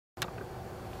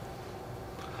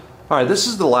All right, this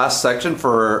is the last section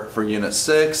for Unit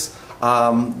 6.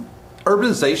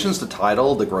 Urbanization is the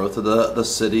title, the growth of the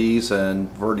cities, and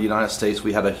for the United States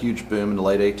we had a huge boom in the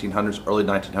late 1800s, early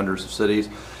 1900s of cities.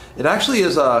 It actually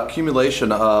is a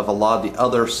accumulation of a lot of the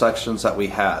other sections that we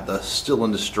had, the steel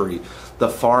industry, the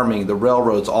farming, the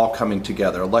railroads all coming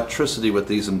together, electricity with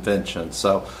these inventions.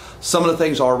 So some of the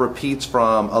things are repeats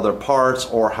from other parts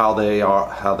or how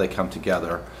they come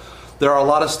together. There are a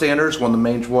lot of standards. One of the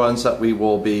main ones that we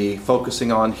will be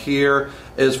focusing on here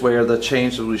is where the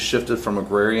change that we shifted from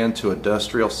agrarian to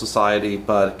industrial society,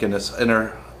 but again, it's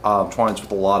intertwines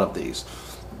with a lot of these.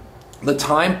 The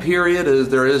time period is,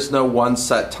 there is no one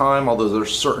set time, although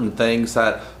there's certain things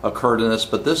that occurred in this,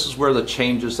 but this is where the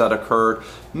changes that occurred,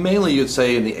 mainly you'd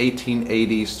say in the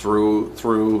 1880s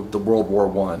through the World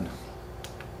War I.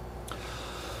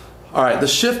 All right, the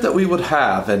shift that we would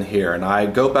have in here, and I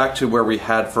go back to where we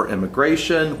had for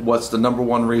immigration. What's the number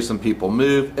one reason people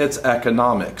move? It's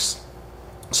economics.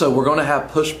 So we're going to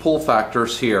have push-pull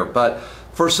factors here, but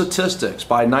for statistics,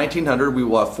 by 1900 we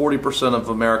will have 40% of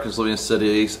Americans living in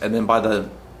cities, and then by the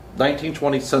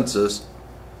 1920 census,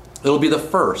 it'll be the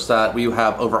first that we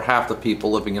have over half the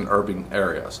people living in urban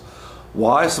areas.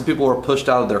 Why? Some people were pushed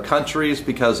out of their countries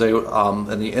because they,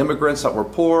 and the immigrants that were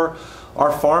poor.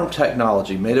 Our farm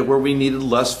technology made it where we needed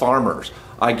less farmers.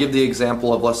 I give the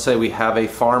example of, let's say we have a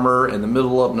farmer in the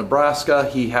middle of Nebraska.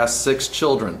 He has 6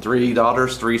 children, 3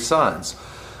 daughters, 3 sons.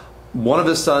 One of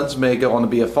his sons may go on to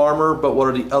be a farmer, but what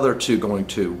are the other 2 going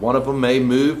to? One of them may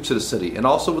move to the city. And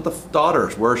also with the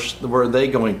daughters, where are they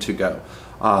going to go?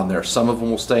 Some of them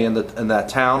will stay in that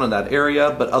town, in that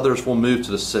area, but others will move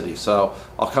to the city. So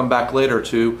I'll come back later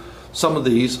to some of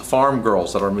these farm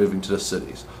girls that are moving to the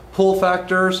cities. Pull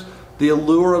factors, the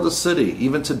allure of the city.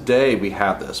 Even today we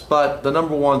have this, but the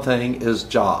number one thing is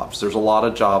jobs. There's a lot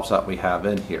of jobs that we have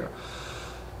in here.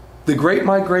 The Great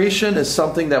Migration is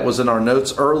something that was in our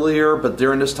notes earlier, but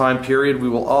during this time period we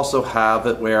will also have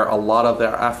it where a lot of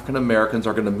our African Americans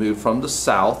are going to move from the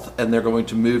south and they're going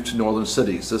to move to northern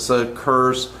cities. This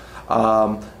occurs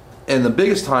in the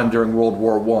biggest time during World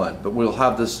War I, but we'll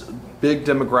have this big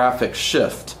demographic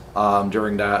shift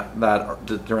during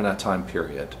that time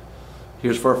period.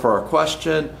 Here's for our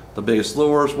question. The biggest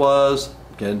lures was,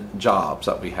 again, jobs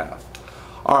that we have.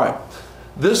 All right.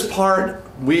 This part,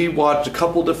 we watched a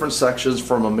couple different sections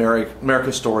from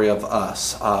America's Story of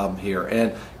Us here,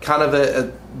 and kind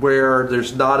of where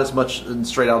there's not as much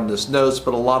straight out in this notes,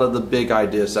 but a lot of the big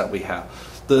ideas that we have.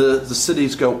 The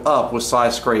cities go up with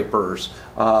skyscrapers,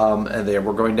 and there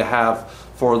we're going to have,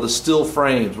 for the steel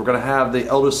frames, we're going to have the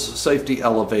eldest safety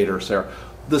elevators there.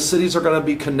 The cities are going to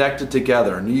be connected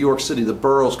together. New York City, the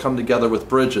boroughs come together with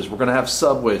bridges. We're going to have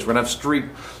subways. We're going to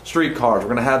have streetcars. We're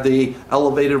going to have the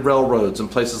elevated railroads in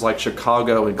places like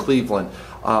Chicago and Cleveland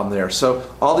there. So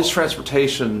all these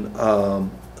transportation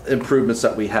improvements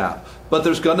that we have. But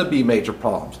there's going to be major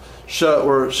problems.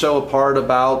 Show a part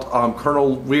about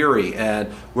Colonel Weary and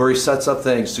where he sets up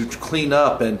things to clean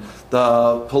up and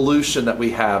the pollution that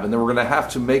we have, and then we're going to have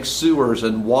to make sewers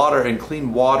and water and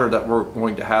clean water that we're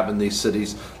going to have in these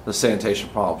cities, the sanitation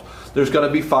problems. There's going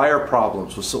to be fire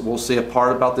problems. We'll see a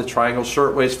part about the Triangle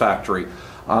Shirtwaist Factory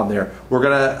there. We're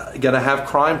going to have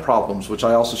crime problems, which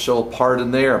I also show a part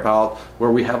in there about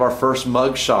where we have our first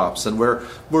mug shops and where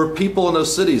people in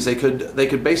those cities, they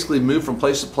could basically move from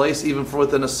place to place even from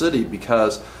within a city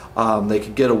because they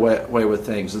could get away with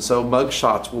things. And so mug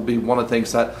shots will be one of the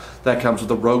things that comes with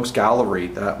the Rogues Gallery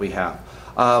that we have.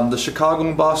 The Chicago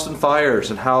and Boston fires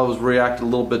and how it was reacted a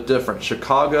little bit different.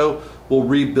 Chicago will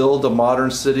rebuild a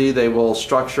modern city. They will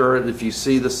structure it. If you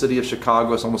see the city of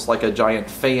Chicago, it's almost like a giant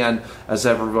fan as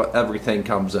everything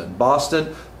comes in.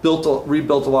 Boston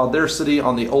rebuilt a lot of their city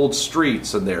on the old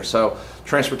streets in there. So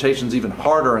transportation is even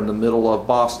harder in the middle of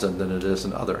Boston than it is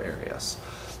in other areas.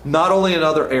 Not only in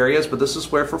other areas, but this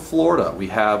is where for Florida we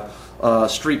have a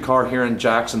streetcar here in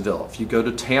Jacksonville. If you go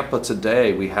to Tampa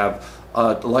today, we have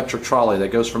an electric trolley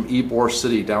that goes from Ybor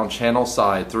City down Channel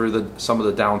Side through some of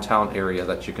the downtown area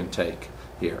that you can take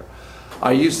here.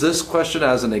 I use this question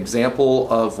as an example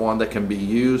of one that can be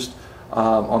used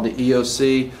on the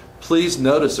EOC. Please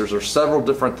notice there's several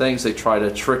different things they try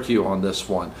to trick you on this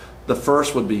one. The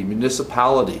first would be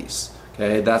municipalities.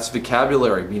 Okay, that's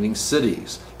vocabulary, meaning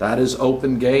cities. That is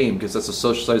open game because that's a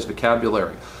socialized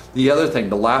vocabulary. The other thing,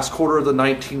 the last quarter of the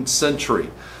 19th century,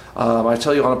 I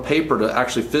tell you on a paper to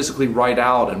actually physically write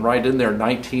out and write in there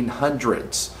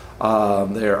 1900s.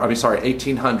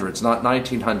 1800s, not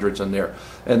 1900s in there.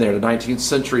 The 19th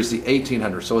century is the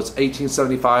 1800s, so it's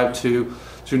 1875 to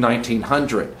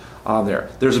 1900 there.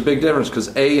 There's a big difference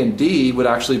because A and D would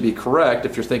actually be correct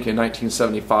if you're thinking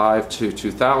 1975 to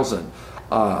 2000.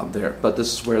 there. But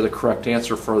this is where the correct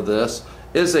answer for this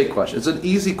is a question. It's an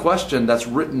easy question that's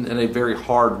written in a very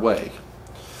hard way.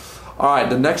 All right,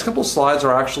 the next couple slides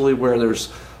are actually where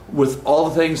there's, with all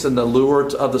the things in the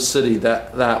lure of the city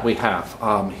that we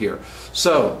have here.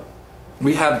 So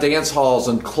we have dance halls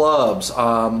and clubs,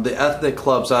 the ethnic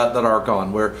clubs that are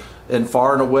gone, where in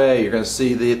Far and Away you're going to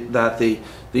see that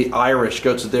the Irish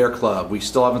go to their club. We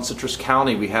still have in Citrus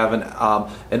County, we have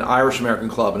an Irish American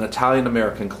club, an Italian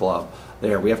American club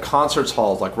there. We have concerts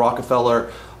halls like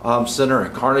Rockefeller Center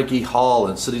and Carnegie Hall,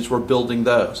 and cities were building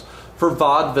those. For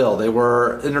vaudeville, they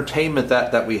were entertainment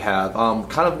that we have,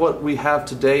 kind of what we have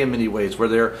today in many ways, where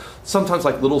they're sometimes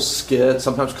like little skits,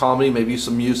 sometimes comedy, maybe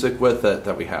some music with it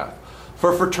that we have.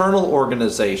 For fraternal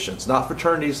organizations, not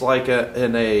fraternities like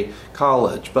in a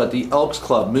college, but the Elks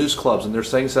Club, Moose Clubs, and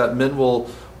there's things that men will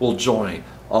join.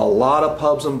 A lot of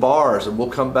pubs and bars, and we'll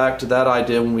come back to that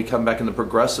idea when we come back in the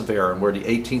progressive era and where the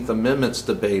 18th Amendment's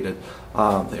debated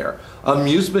there.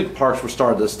 Amusement parks were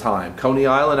started this time. Coney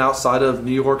Island outside of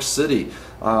New York City.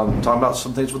 Talking about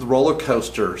some things with roller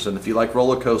coasters, and if you like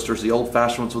roller coasters, the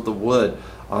old-fashioned ones with the wood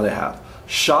they have.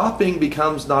 Shopping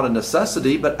becomes not a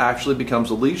necessity, but actually becomes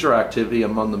a leisure activity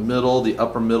among the middle, the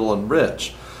upper middle, and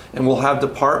rich. And we'll have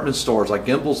department stores like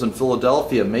Gimbel's in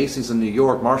Philadelphia, Macy's in New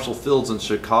York, Marshall Field's in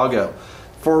Chicago.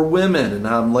 For women,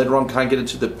 and later on kind of get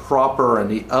into the proper and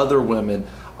the other women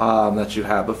that you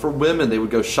have. But for women, they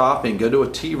would go shopping, go to a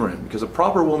tea room, because a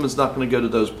proper woman's not going to go to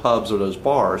those pubs or those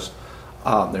bars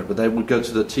there, but they would go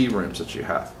to the tea rooms that you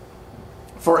have.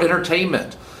 For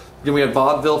entertainment, again, we have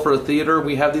vaudeville for a theater.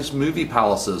 We have these movie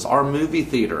palaces, our movie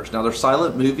theaters. Now, they're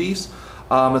silent movies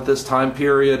at this time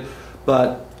period,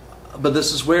 but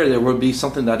this is where there would be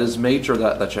something that is major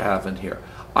that you have in here.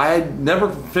 I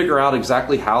never figure out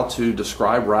exactly how to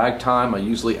describe ragtime. I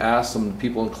usually ask some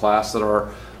people in class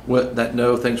that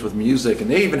know things with music, and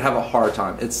they even have a hard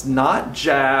time. It's not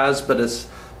jazz, but it's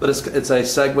a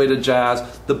segue to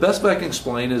jazz. The best way I can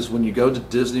explain is when you go to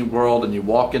Disney World and you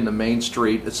walk into Main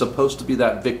Street, it's supposed to be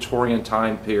that Victorian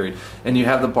time period, and you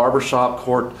have the barbershop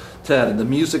quartet and the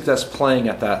music that's playing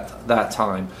at that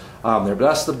time there. But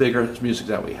that's the bigger music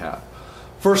that we have.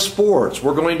 For sports,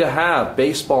 we're going to have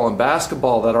baseball and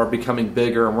basketball that are becoming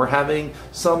bigger, and we're having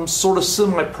some sort of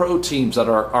semi-pro teams that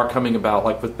are coming about,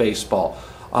 like with baseball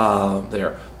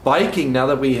there. Biking, now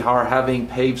that we are having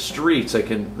paved streets, they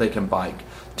can bike.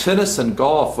 Tennis and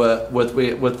golf with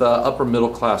the upper middle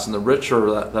class and the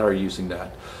richer that are using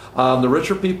that. The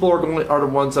richer people are the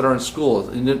ones that are in school.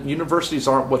 And universities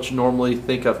aren't what you normally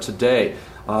think of today.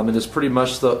 And it's pretty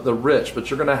much the rich, but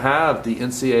you're going to have the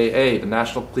NCAA, the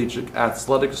National Collegiate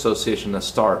Athletic Association, that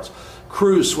starts.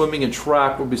 Crew, swimming, and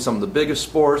track will be some of the biggest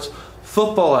sports.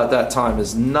 Football at that time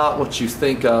is not what you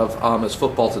think of as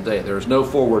football today. There's no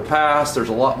forward pass. There's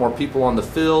a lot more people on the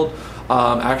field.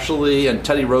 Actually, and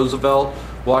Teddy Roosevelt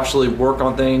will actually work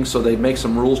on things, so they make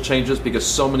some rules changes because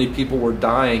so many people were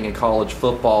dying in college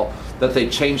football that they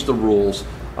changed the rules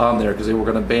there because they were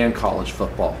going to ban college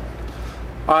football.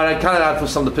 All right, I kind of had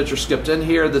some of the pictures skipped in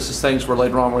here. This is things where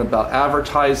later on we're about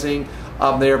advertising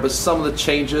there, but some of the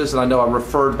changes, and I know I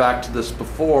referred back to this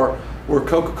before, were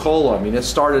Coca-Cola. I mean, it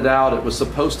started out, it was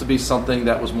supposed to be something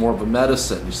that was more of a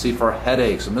medicine, you see, for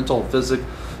headaches and mental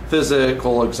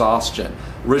physical exhaustion.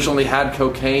 Originally had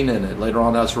cocaine in it. Later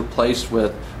on that was replaced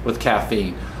with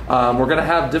caffeine. We're going to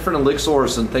have different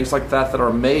elixirs and things like that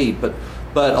are made, but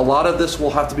a lot of this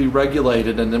will have to be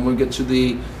regulated, and then when we get to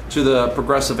the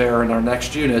progressive era in our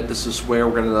next unit, this is where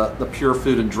we're going to the Pure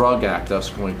Food and Drug Act that's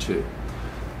going to.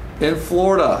 In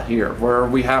Florida here, where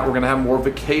we're going to have more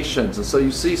vacations, and so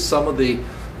you see some of the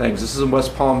things. This is in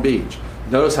West Palm Beach.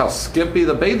 Notice how skimpy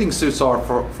the bathing suits are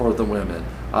for the women.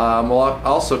 We'll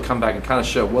also come back and kind of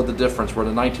show what the difference. Where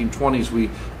in the 1920s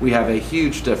we have a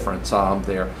huge difference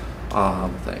there.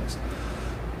 Things.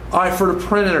 All right, for the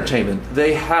print entertainment,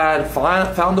 they had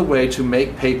found a way to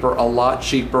make paper a lot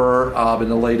cheaper in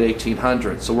the late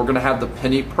 1800s. So we're going to have the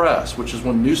penny press, which is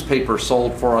when newspapers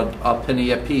sold for a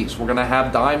penny a piece. We're going to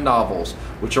have dime novels,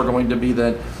 which are going to be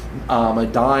then a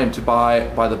dime to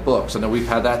buy the books. I know we've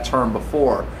had that term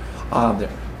before there.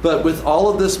 But with all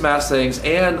of this mass things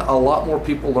and a lot more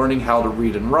people learning how to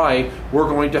read and write, we're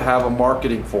going to have a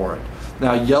marketing for it.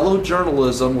 Now, yellow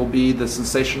journalism will be the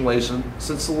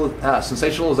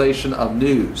sensationalization of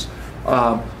news.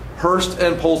 Hearst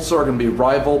and Pulitzer are going to be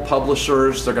rival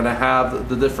publishers. They're going to have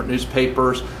the different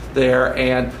newspapers there,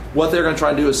 and what they're going to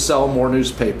try to do is sell more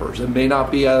newspapers. It may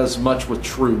not be as much with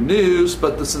true news,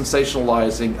 but the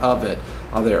sensationalizing of it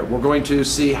there. We're going to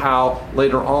see how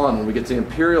later on, when we get to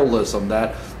imperialism,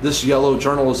 that this yellow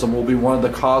journalism will be one of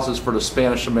the causes for the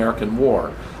Spanish-American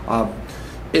War.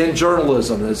 In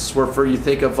journalism, this is where you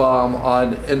think of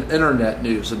on internet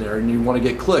news in there, and you want to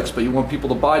get clicks, but you want people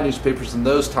to buy newspapers in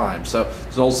those times. So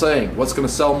it's an old saying, what's going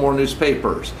to sell more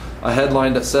newspapers? A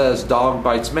headline that says dog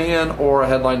bites man, or a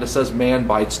headline that says man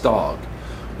bites dog.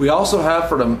 We also have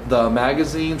for the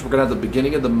magazines, we're going to have the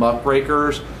beginning of the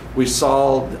muckrakers. We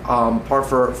saw part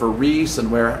for Reese and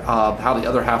where how the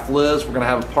other half lives. We're going to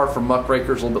have a part for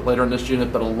muckrakers a little bit later in this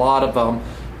unit, but a lot of them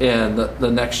in the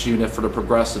next unit for the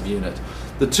progressive unit.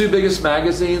 The two biggest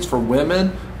magazines for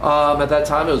women at that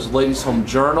time, it was Ladies' Home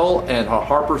Journal, and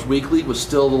Harper's Weekly was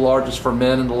still the largest for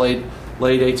men in the late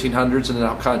 1800s, and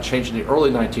now kind of changed in the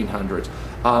early 1900s.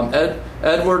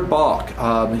 Edward Bok,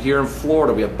 here in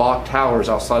Florida, we have Bok Towers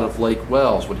outside of Lake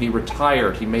Wells. When he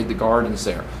retired, he made the gardens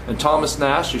there. And Thomas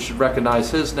Nash, you should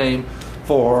recognize his name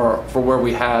for where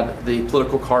we had the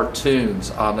political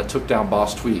cartoons that took down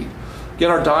Boss Tweed.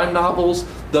 Again, our dime novels,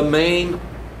 the main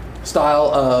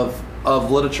style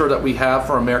of literature that we have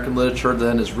for American literature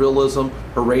then is realism.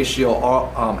 Horatio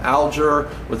Alger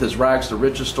with his rags to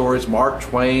riches stories, Mark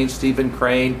Twain, Stephen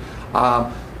Crane.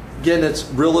 Again, it's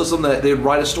realism, that they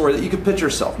write a story that you can picture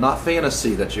yourself, not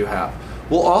fantasy that you have.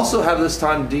 We'll also have this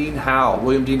time Dean Howell.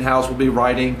 William Dean Howells will be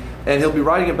writing, and he'll be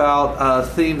writing about a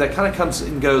theme that kind of comes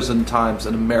and goes in times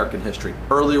in American history.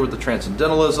 Earlier with the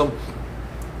Transcendentalism,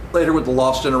 later with the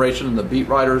Lost Generation and the beat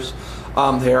writers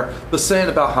there, but saying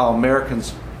about how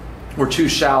Americans were too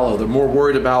shallow. They're more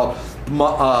worried about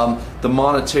the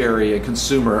monetary and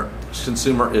consumer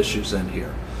issues in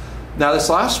here. Now this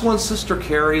last one, Sister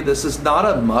Carrie, this is not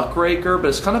a muckraker, but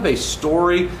it's kind of a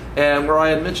story, and where I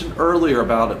had mentioned earlier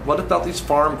about it, what about these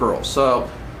farm girls?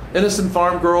 So, innocent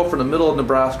farm girl from the middle of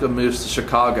Nebraska moves to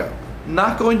Chicago.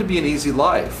 Not going to be an easy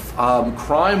life.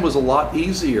 Crime was a lot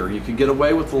easier. You could get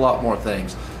away with a lot more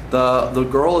things. The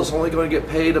girl is only going to get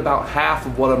paid about half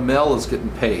of what a male is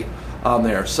getting paid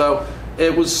there. So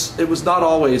it was not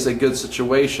always a good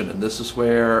situation, and this is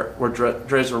where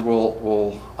Dresser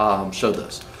will show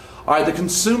this. All right, the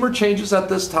consumer changes at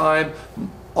this time.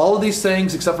 All of these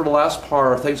things, except for the last part,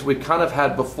 are things we kind of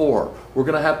had before. We're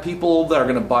going to have people that are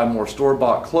going to buy more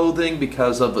store-bought clothing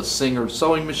because of a Singer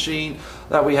sewing machine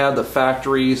that we had, the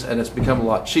factories, and it's become a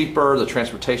lot cheaper, the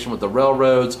transportation with the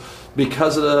railroads.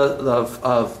 Because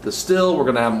of the still, we're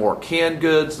going to have more canned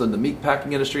goods than the meat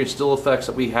packing industry and still effects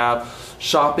that we have.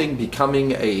 Shopping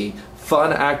becoming a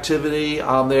fun activity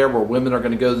there, where women are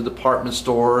going to go to department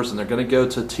stores and they're going to go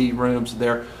to tea rooms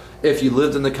there. If you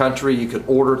lived in the country, you could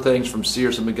order things from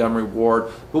Sears and Montgomery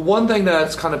Ward. But one thing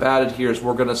that's kind of added here is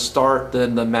we're going to start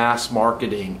then the mass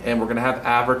marketing, and we're going to have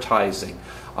advertising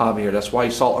here. That's why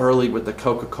you saw early with the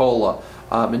Coca-Cola.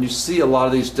 And you see a lot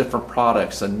of these different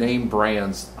products and name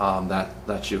brands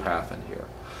that you have in here.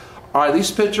 All right, these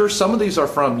pictures, some of these are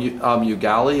from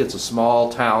Ugali. It's a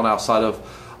small town outside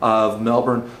of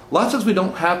Melbourne. A lot of times we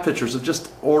don't have pictures of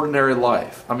just ordinary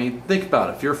life. I mean, think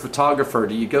about it. If you're a photographer,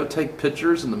 do you go take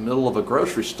pictures in the middle of a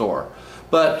grocery store?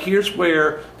 But here's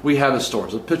where we have the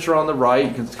stores. A picture on the right,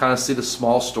 you can kind of see the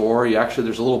small store. There's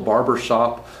a little barber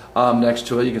shop next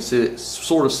to it. You can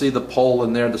sort of see the pole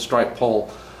in there, the striped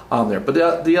pole there.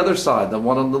 But the other side, the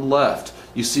one on the left,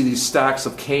 you see these stacks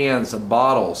of cans and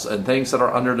bottles and things that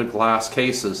are under the glass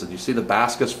cases, and you see the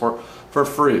baskets for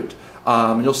fruit.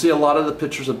 And you'll see a lot of the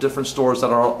pictures of different stores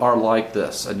that are like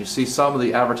this, and you see some of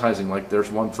the advertising, like there's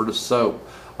one for the soap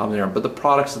there, but the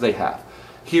products that they have.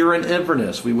 Here in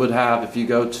Inverness, we would have, if you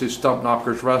go to Stump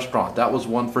Knocker's restaurant, that was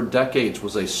one for decades,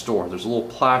 was a store. There's a little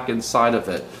plaque inside of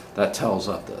it that tells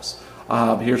of this.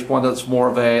 Here's one that's more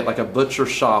of like a butcher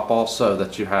shop also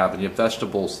that you have, and you have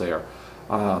vegetables there.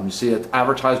 You see an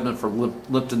advertisement for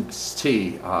Lipton's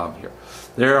tea here.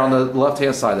 There on the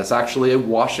left-hand side, that's actually a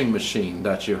washing machine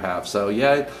that you have. So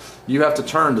yeah, you have to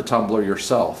turn the tumbler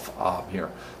yourself here.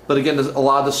 But again, a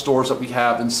lot of the stores that we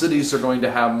have in cities are going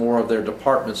to have more of their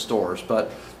department stores,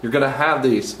 but you're going to have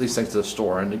these things at the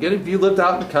store. And again, if you lived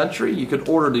out in the country, you could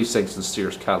order these things in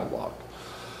Sears catalog.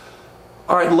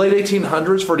 All right, late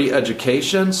 1800s for the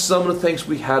education, some of the things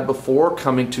we had before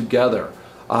coming together.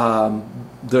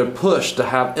 The push to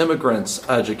have immigrants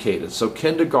educated. So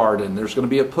kindergarten, there's going to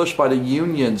be a push by the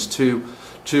unions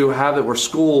to have it where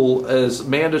school is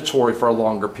mandatory for a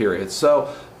longer period.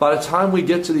 So by the time we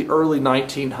get to the early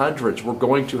 1900s, we're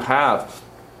going to have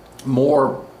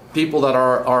more people that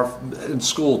are in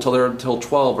school till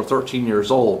 12 or 13 years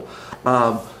old.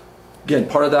 Again,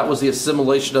 part of that was the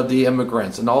assimilation of the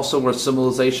immigrants, and also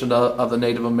assimilation of the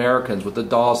Native Americans with the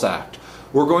Dawes Act.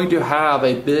 We're going to have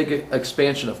a big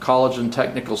expansion of college and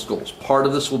technical schools. Part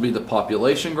of this will be the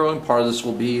population growing. Part of this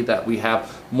will be that we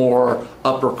have more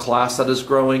upper class that is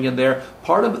growing in there.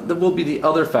 Part of it will be the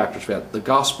other factors we have. The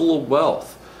gospel of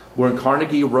wealth. When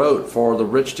Carnegie wrote for the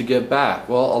rich to give back,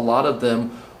 well, a lot of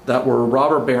them that were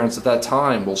robber barons at that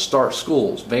time will start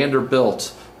schools.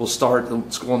 Vanderbilt will start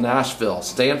a school in Nashville.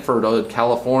 Stanford in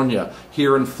California.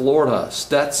 Here in Florida,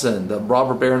 Stetson, the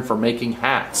robber baron for making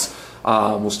hats,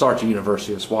 will start a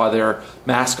university. That's why their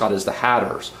mascot is the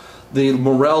Hatters. The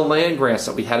Morrell land grants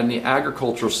that we had in the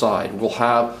agricultural side will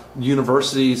have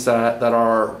universities that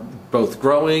are both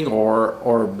growing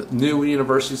or new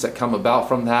universities that come about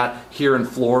from that. Here in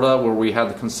Florida, where we had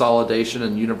the consolidation,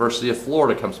 and University of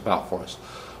Florida comes about for us.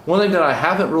 One thing that I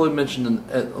haven't really mentioned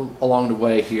along the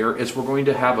way here is we're going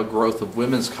to have a growth of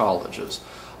women's colleges.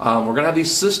 We're going to have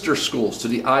these sister schools to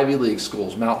the Ivy League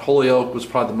schools. Mount Holyoke was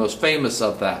probably the most famous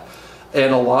of that.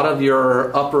 And a lot of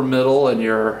your upper middle and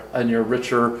your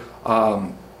richer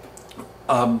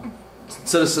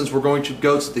citizens were going to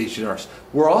go to these universities.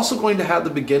 We're also going to have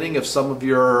the beginning of some of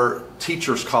your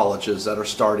teachers' colleges that are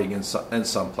starting in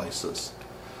some places.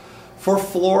 For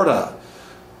Florida,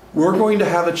 we're going to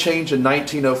have a change in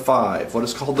 1905, what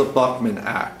is called the Buckman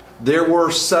Act. There were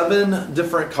 7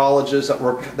 different colleges that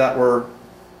were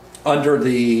under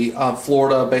the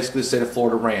Florida, basically the state of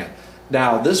Florida ran.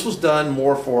 Now, this was done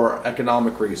more for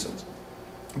economic reasons.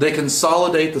 They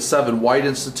consolidate the 7 white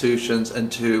institutions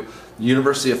into the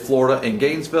University of Florida in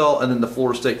Gainesville and then the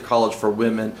Florida State College for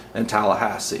Women in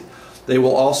Tallahassee. They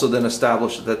will also then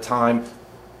establish at that time,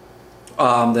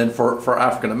 then for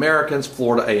African Americans,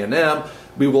 Florida A&M.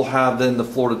 We will have then the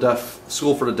Florida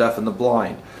School for the Deaf and the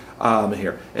Blind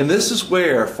here. And this is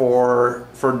where for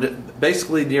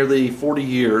basically nearly 40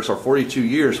 years or 42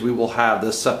 years we will have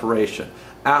this separation.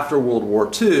 After World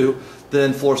War II,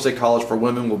 then Florida State College for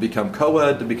Women will become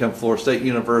co-ed to become Florida State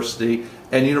University,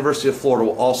 and University of Florida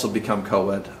will also become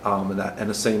co-ed in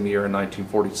the same year in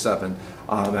 1947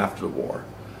 after the war.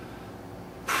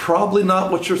 Probably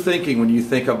not what you're thinking when you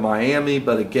think of Miami,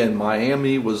 but again,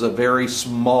 Miami was a very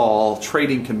small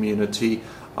trading community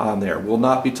there. It will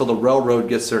not be till the railroad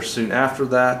gets there soon after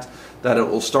that it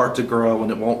will start to grow,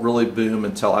 and it won't really boom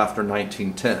until after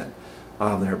 1910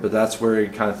 there. But that's where you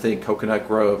kind of think Coconut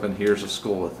Grove, and here's a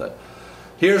school with it.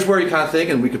 Here's where you kind of think,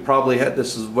 and we could probably have,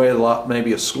 this is the way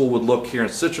maybe a school would look here in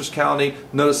Citrus County.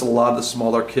 Notice a lot of the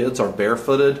smaller kids are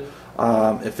barefooted.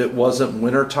 If it wasn't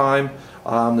winter time,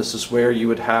 this is where you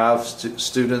would have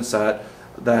students that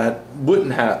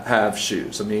wouldn't have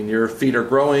shoes. I mean, your feet are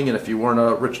growing, and if you weren't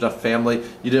a rich enough family,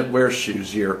 you didn't wear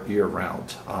shoes year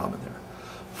round in there.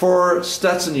 For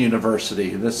Stetson University,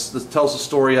 this tells the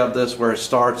story of this, where it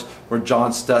starts, where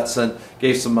John Stetson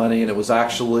gave some money, and it was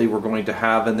actually, we're going to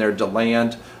have in there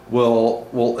DeLand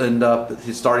will end up,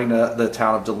 he's starting the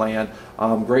town of DeLand.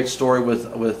 Great story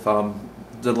with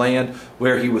the land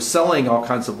where he was selling all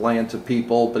kinds of land to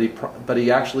people, but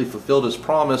he actually fulfilled his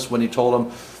promise when he told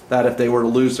them that if they were to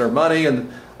lose their money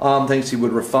and things, he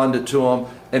would refund it to them.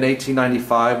 In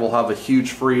 1895, we'll have a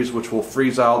huge freeze, which will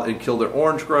freeze out and kill their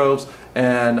orange groves,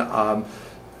 and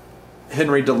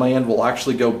Henry DeLand will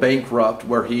actually go bankrupt,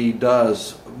 where he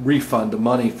does refund the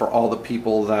money for all the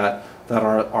people that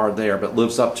are there, but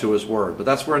lives up to his word. But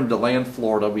that's where in DeLand,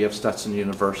 Florida, we have Stetson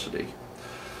University.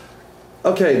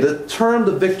 Okay, the term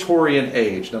the Victorian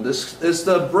Age. Now this is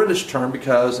the British term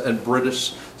because in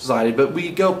British society, but we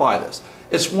go by this.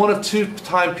 It's one of 2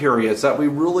 time periods that we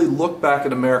really look back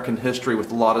at American history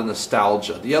with a lot of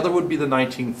nostalgia. The other would be the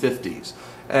 1950s.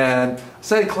 And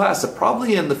say in class that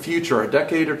probably in the future, a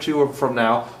decade or 2 from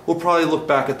now, we'll probably look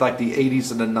back at like the 80s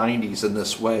and the 90s in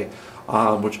this way,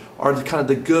 which are kind of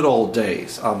the good old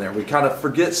days on there. We kind of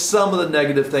forget some of the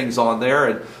negative things on there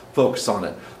and focus on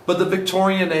it. But the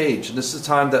Victorian Age, and this is a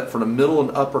time that for the middle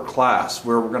and upper class,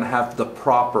 where we're going to have the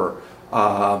proper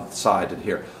side in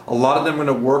here. A lot of them are going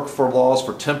to work for laws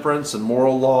for temperance and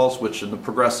moral laws, which in the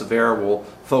progressive era will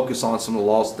focus on some of the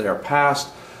laws that are passed.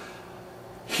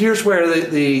 Here's where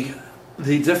the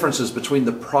differences between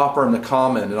the proper and the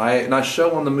common, and I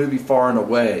show on the movie Far and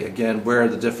Away, again, where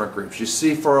the different groups. You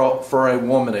see for a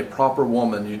woman, a proper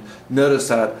woman, you notice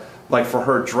that, like for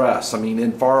her dress, I mean,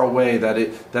 in Far Away, that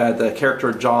the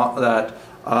character John, that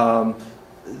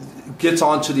gets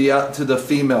onto to the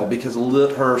female because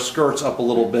her skirt's up a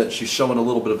little bit. She's showing a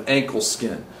little bit of ankle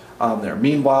skin there.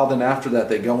 Meanwhile, then after that,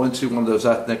 they go into one of those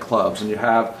ethnic clubs, and you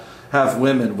have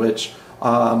women which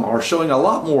are showing a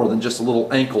lot more than just a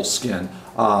little ankle skin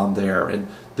there, and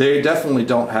they definitely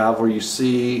don't have where you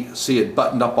see it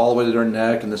buttoned up all the way to their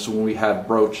neck, and this is when we have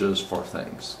brooches for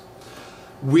things.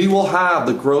 We will have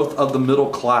the growth of the middle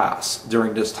class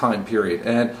during this time period,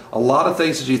 and a lot of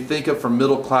things that you think of for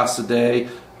middle class today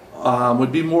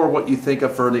would be more what you think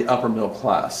of for the upper middle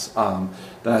class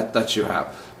that you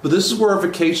have. But this is where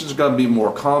vacations are going to be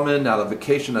more common. Now, the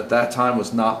vacation at that time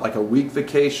was not like a week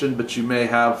vacation, but you may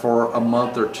have for a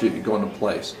month or two, you go into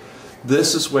place.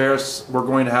 This is where we're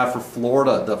going to have for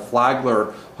Florida, the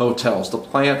Flagler hotels, the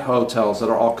plant hotels that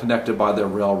are all connected by their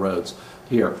railroads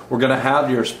here. We're going to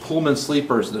have your Pullman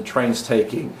sleepers and the trains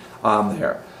taking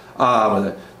there.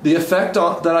 The effect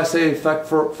that I say effect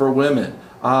for women.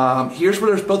 Here's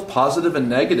where there's both positive and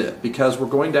negative, because we're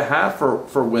going to have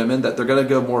for women that they're going to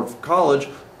go more to college,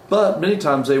 but many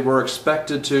times they were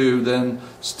expected to then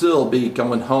still be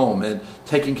going home and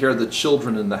taking care of the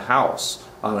children in the house.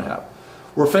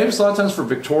 We're famous a lot of times for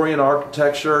Victorian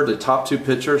architecture. The top two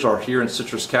pictures are here in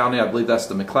Citrus County. I believe that's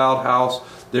the McLeod House.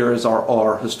 There is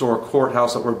our historic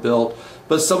courthouse that were built.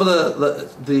 But some of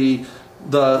the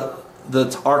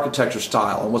architecture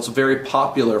style, and what's very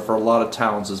popular for a lot of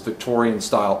towns, is Victorian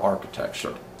style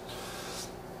architecture.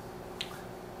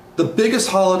 The biggest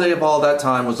holiday of all that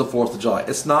time was the 4th of July.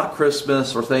 It's not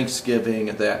Christmas or Thanksgiving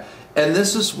and that. And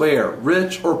this is where,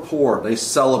 rich or poor, they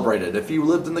celebrated. If you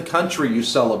lived in the country, you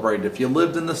celebrated. If you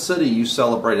lived in the city, you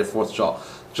celebrated 4th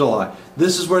of July.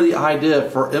 This is where the idea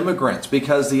for immigrants,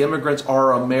 because the immigrants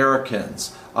are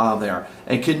Americans there.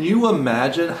 And can you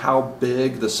imagine how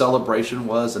big the celebration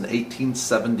was in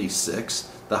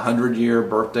 1876, the 100-year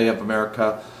birthday of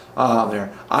America?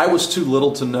 There. I was too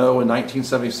little to know in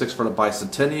 1976 for the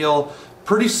bicentennial.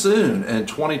 Pretty soon, in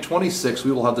 2026,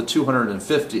 we will have the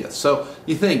 250th. So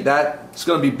you think that's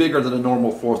going to be bigger than a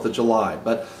normal 4th of July.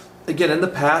 But again, in the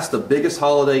past, the biggest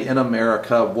holiday in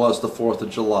America was the 4th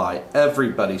of July.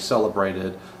 Everybody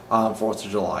celebrated 4th of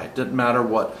July. It didn't matter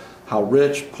how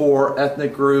rich, poor,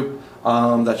 ethnic group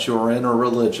that you're in or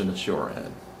religion that you're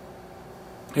in.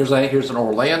 Here's an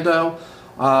Orlando.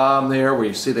 There where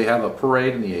you see they have a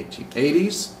parade in the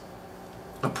 1880s,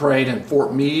 a parade in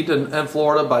Fort Meade in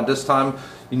Florida. By this time,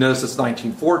 you notice it's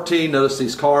 1914. Notice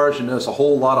these cars. You notice a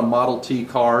whole lot of Model T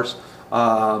cars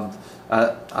at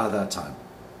that time.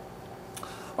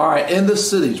 All right, in the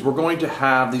cities, we're going to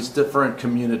have these different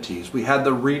communities. We had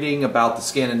the reading about the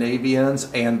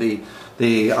Scandinavians and the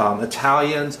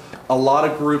Italians. A lot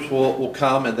of groups will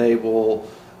come and they will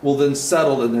then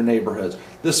settle in their neighborhoods.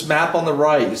 This map on the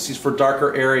right, you see for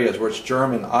darker areas where it's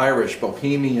German, Irish,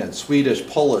 Bohemian, Swedish,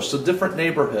 Polish, so different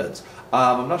neighborhoods.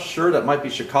 I'm not sure, that might be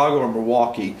Chicago or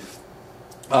Milwaukee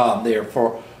there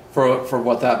for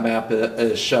what that map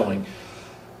is showing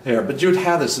there. But you would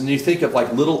have this, and you think of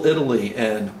like Little Italy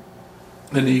and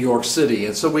in New York City.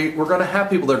 And so we're going to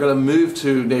have people that are going to move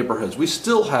to neighborhoods. We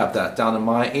still have that down in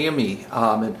Miami,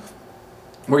 and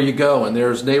where you go, and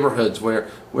there's neighborhoods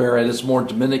where it is more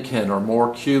Dominican or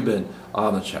more Cuban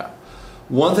on the chat.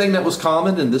 One thing that was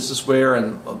common, and this is where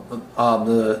in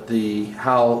the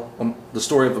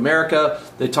story of America,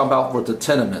 they talk about with the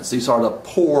tenements. These are the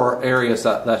poor areas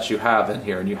that you have in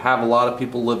here, and you have a lot of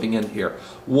people living in here.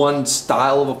 One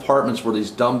style of apartments were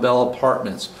these dumbbell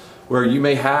apartments, where you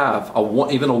may have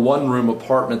even a one-room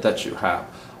apartment that you have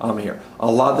here.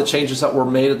 A lot of the changes that were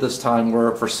made at this time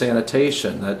were for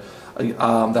sanitation. That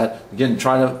again,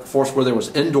 trying to force where there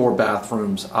was indoor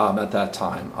bathrooms at that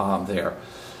time there.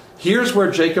 Here's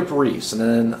where Jacob Riis, and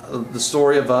then the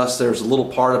story of us, there's a little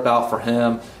part about for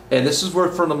him. And this is where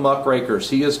for the muckrakers,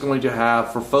 he is going to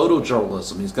have for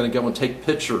photojournalism. He's going to go and take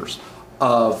pictures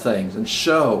of things and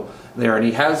show there. And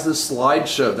he has this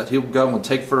slideshow that he'll go and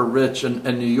take for the rich in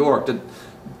New York.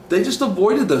 They just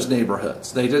avoided those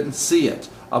neighborhoods. They didn't see it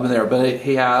there, but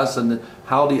he has, and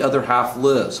how the other half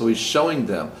lives. So he's showing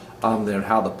them there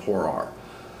how the poor are.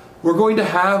 We're going to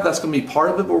have, that's going to be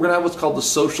part of it, but we're going to have what's called the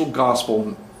social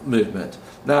gospel movement.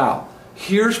 Now,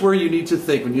 here's where you need to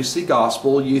think. When you see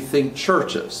gospel, you think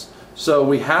churches. So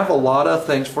we have a lot of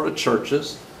things for the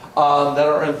churches that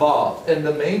are involved. And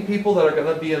the main people that are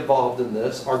going to be involved in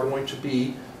this are going to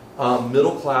be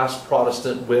middle-class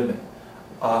Protestant women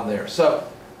there. So,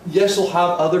 yes, you'll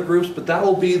have other groups, but that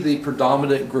will be the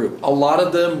predominant group. A lot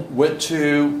of them went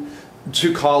to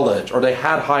college, or they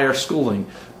had higher schooling,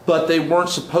 but they weren't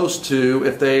supposed to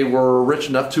if they were rich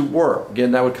enough to work.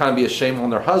 Again, that would kind of be a shame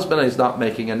on their husband, and he's not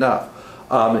making enough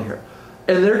here.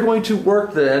 And they're going to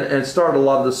work then and start a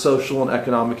lot of the social and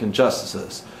economic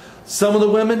injustices. Some of the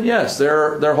women, yes,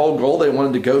 their whole goal, they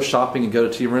wanted to go shopping and go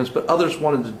to tea rooms, but others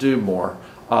wanted to do more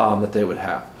that they would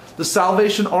have. The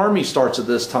Salvation Army starts at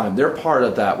this time. They're part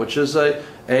of that, which is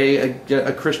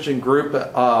a Christian group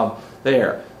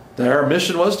there. Their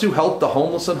mission was to help the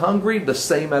homeless and hungry, the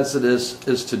same as it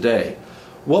is today.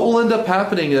 What will end up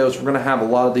happening is we're going to have a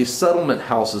lot of these settlement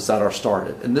houses that are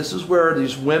started. And this is where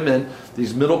these women,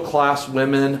 these middle-class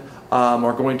women,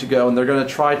 are going to go, and they're going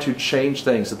to try to change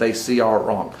things that they see are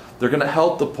wrong. They're going to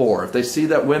help the poor. If they see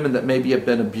that women that maybe have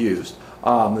been abused,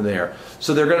 there.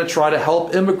 So they're going to try to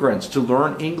help immigrants to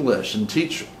learn English and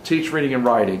teach reading and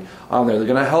writing there. They're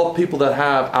going to help people that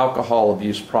have alcohol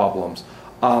abuse problems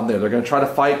there. They're going to try to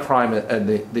fight crime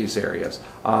in these areas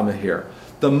here.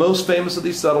 The most famous of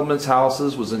these settlements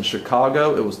houses was in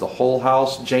Chicago. It was the Hull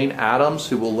House. Jane Addams,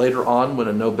 who will later on win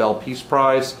a Nobel Peace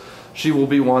Prize, she will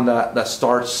be one that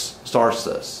starts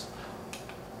this.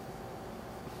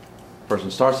 The person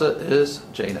who starts it is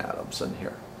Jane Addams in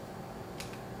here.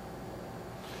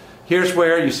 Here's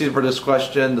where you see for this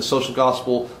question, the social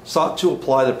gospel sought to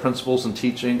apply the principles and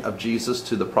teaching of Jesus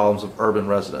to the problems of urban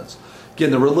residents. Again,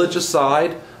 the religious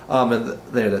side, and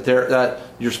that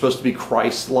you're supposed to be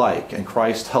Christ-like, and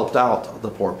Christ helped out the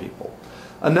poor people.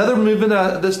 Another movement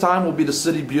at this time will be the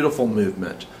City Beautiful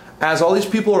movement. As all these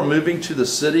people are moving to the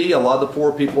city, a lot of the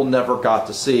poor people never got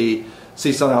to see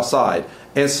sun outside.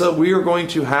 And so we are going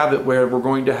to have it where we're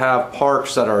going to have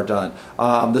parks that are done.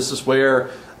 This is where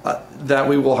that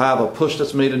we will have a push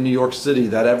that's made in New York City,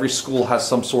 that every school has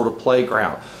some sort of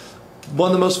playground. One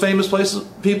of the most famous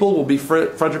people will be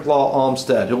Frederick Law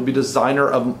Olmsted. He'll be designer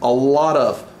of a lot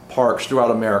of parks throughout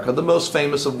America, the most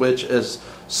famous of which is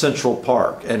Central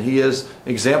Park. And he is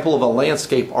an example of a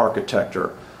landscape architect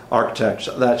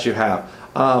that you have.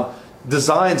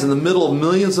 Designs in the middle of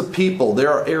millions of people.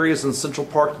 There are areas in Central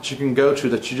Park that you can go to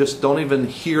that you just don't even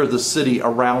hear the city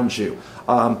around you.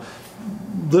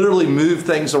 Literally move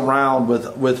things around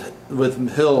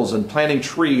with hills and planting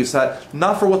trees that,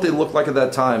 not for what they look like at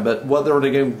that time, but what they're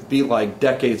going to be like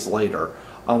decades later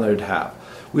they'd have.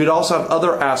 We'd also have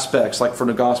other aspects like for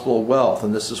the Gospel of Wealth,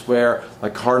 and this is where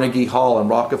like Carnegie Hall and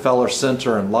Rockefeller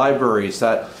Center and libraries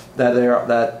that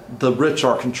the rich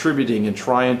are contributing and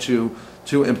trying to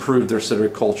improve their city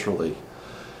culturally.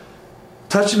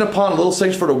 Touching upon little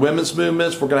things for the women's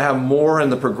movements, we're going to have more in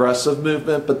the progressive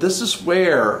movement, but this is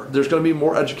where there's going to be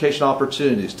more education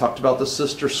opportunities. Talked about the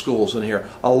sister schools in here.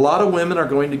 A lot of women are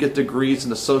going to get degrees in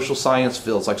the social science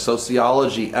fields like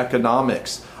sociology,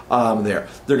 economics there.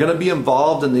 They're going to be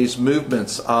involved in these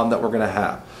movements that we're going to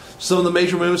have. Some of the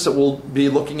major movements that we'll be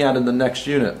looking at in the next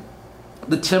unit.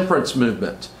 The temperance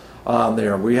movement.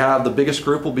 There we have the biggest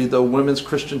group will be the Women's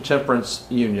Christian Temperance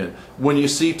Union. When you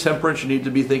see temperance, you need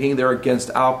to be thinking they're against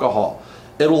alcohol.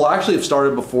 It will actually have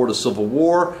started before the Civil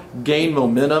War, gain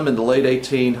momentum in the late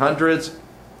 1800s,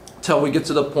 till we get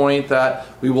to the point that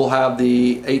we will have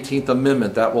the 18th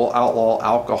Amendment that will outlaw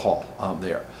alcohol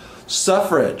there.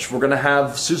 Suffrage, we're going to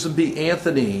have Susan B.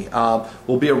 Anthony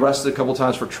will be arrested a couple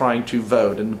times for trying to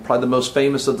vote, and probably the most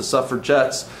famous of the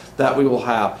suffragettes that we will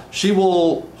have. She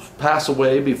will pass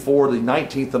away before the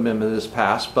 19th Amendment is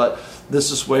passed, but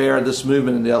this is where this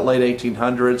movement in the late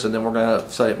 1800s, and then we're going to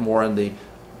say it more in the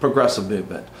progressive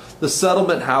movement. The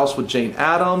Settlement House with Jane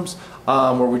Addams,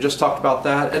 where we just talked about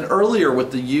that, and earlier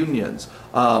with the unions.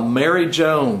 Mary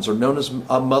Jones, or known as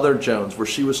Mother Jones, where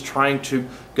she was trying to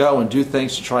go and do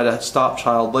things to try to stop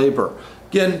child labor.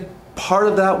 Again, part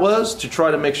of that was to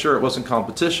try to make sure it wasn't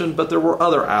competition, but there were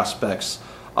other aspects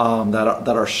that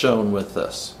are shown with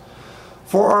this.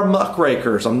 For our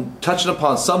muckrakers, I'm touching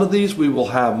upon some of these. We will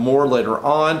have more later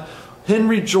on.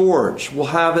 Henry George will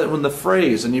have it when the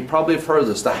phrase, and you probably have heard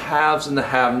this, the haves and the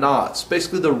have-nots,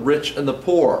 basically the rich and the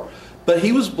poor. But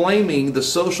he was blaming the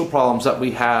social problems that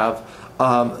we have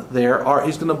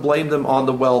he's going to blame them on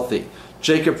the wealthy.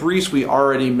 Jacob Riis, we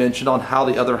already mentioned on how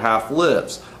the other half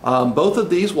lives. Both of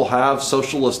these will have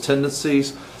socialist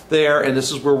tendencies there, and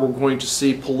this is where we're going to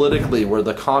see politically where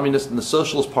the Communist and the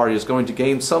Socialist Party is going to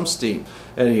gain some steam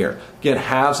in here. Again,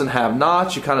 haves and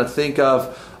have-nots, you kind of think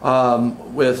of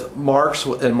with Marx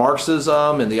and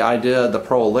Marxism and the idea of the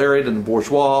proletariat and the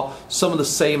bourgeois, some of the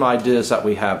same ideas that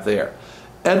we have there.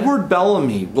 Edward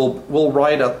Bellamy will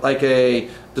write a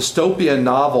dystopian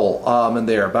novel in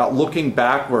there about looking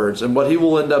backwards, and what he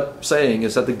will end up saying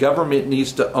is that the government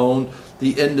needs to own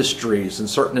the industries and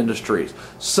certain industries.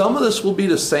 Some of this will be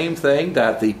the same thing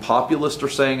that the populists are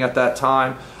saying at that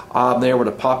time. There where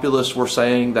the populists were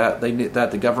saying that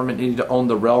that the government needed to own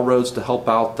the railroads to help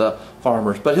out the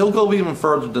farmers. But he'll go even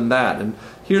further than that. And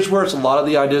here's where it's a lot of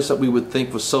the ideas that we would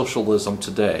think was socialism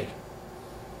today.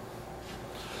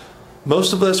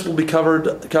 Most of this will be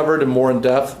covered in more in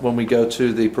depth when we go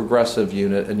to the progressive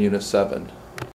unit in Unit 7.